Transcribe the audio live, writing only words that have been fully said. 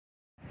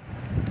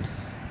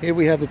Here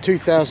we have the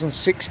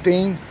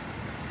 2016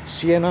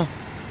 Sienna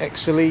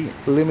XLE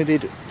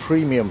Limited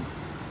Premium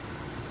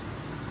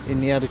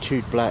in the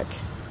Attitude Black.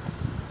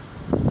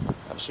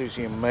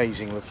 Absolutely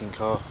amazing looking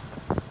car.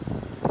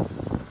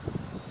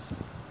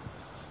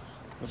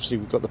 Obviously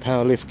we've got the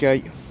power lift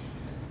gate.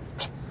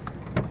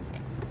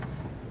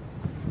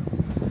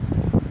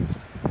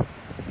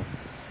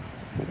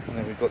 And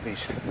then we've got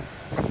these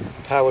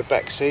powered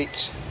back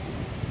seats.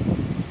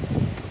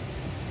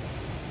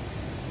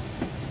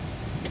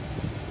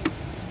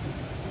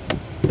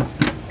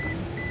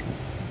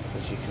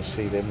 As you can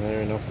see them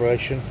there in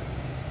operation.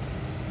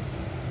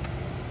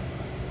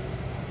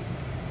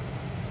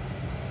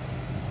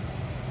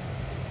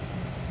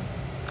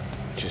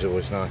 Which is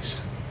always nice.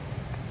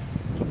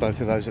 For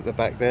both of those at the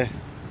back there.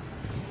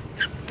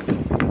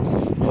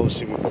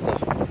 Obviously we've got the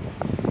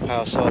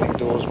power sliding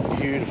doors,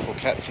 beautiful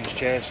captain's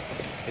chairs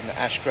in the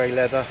ash grey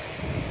leather.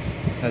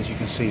 As you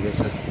can see there's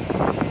a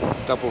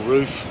double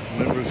roof,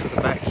 moonroof at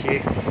the back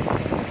here.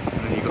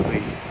 And then you've got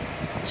the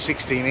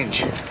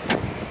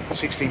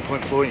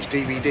 16.4 inch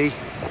DVD.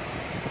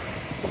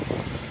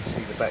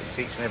 See the back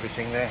seats and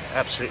everything there,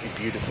 absolutely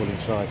beautiful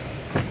inside.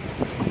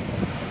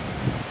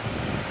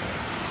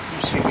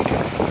 You see we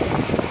can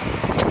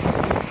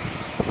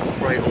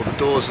operate all the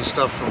doors and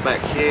stuff from back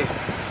here.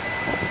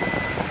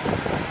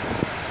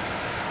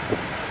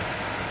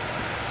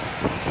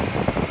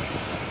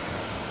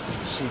 You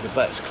can see the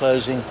back's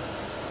closing,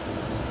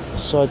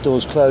 side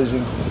doors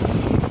closing.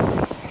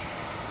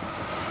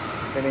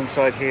 Then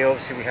inside here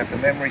obviously we have the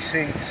memory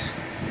seats.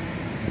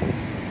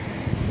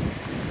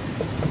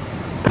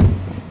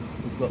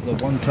 We've got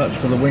the one touch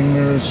for the wing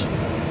mirrors.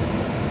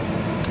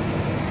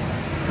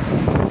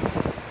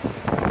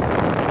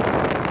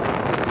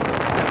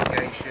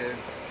 Navigation,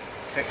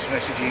 text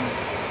messaging,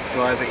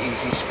 driver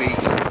easy speak,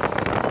 all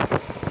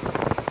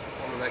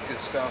of that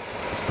good stuff.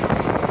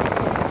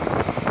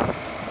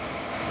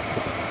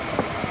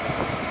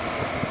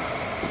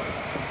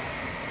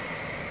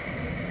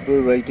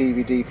 Blu-ray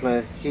DVD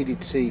player,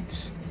 heated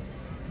seats.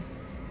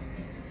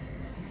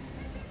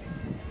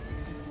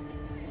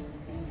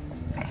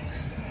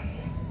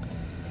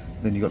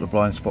 Then you've got the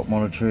blind spot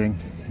monitoring,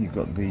 you've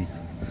got the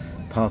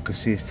park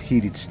assist,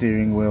 heated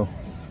steering wheel,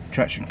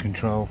 traction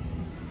control.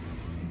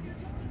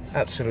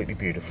 Absolutely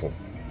beautiful.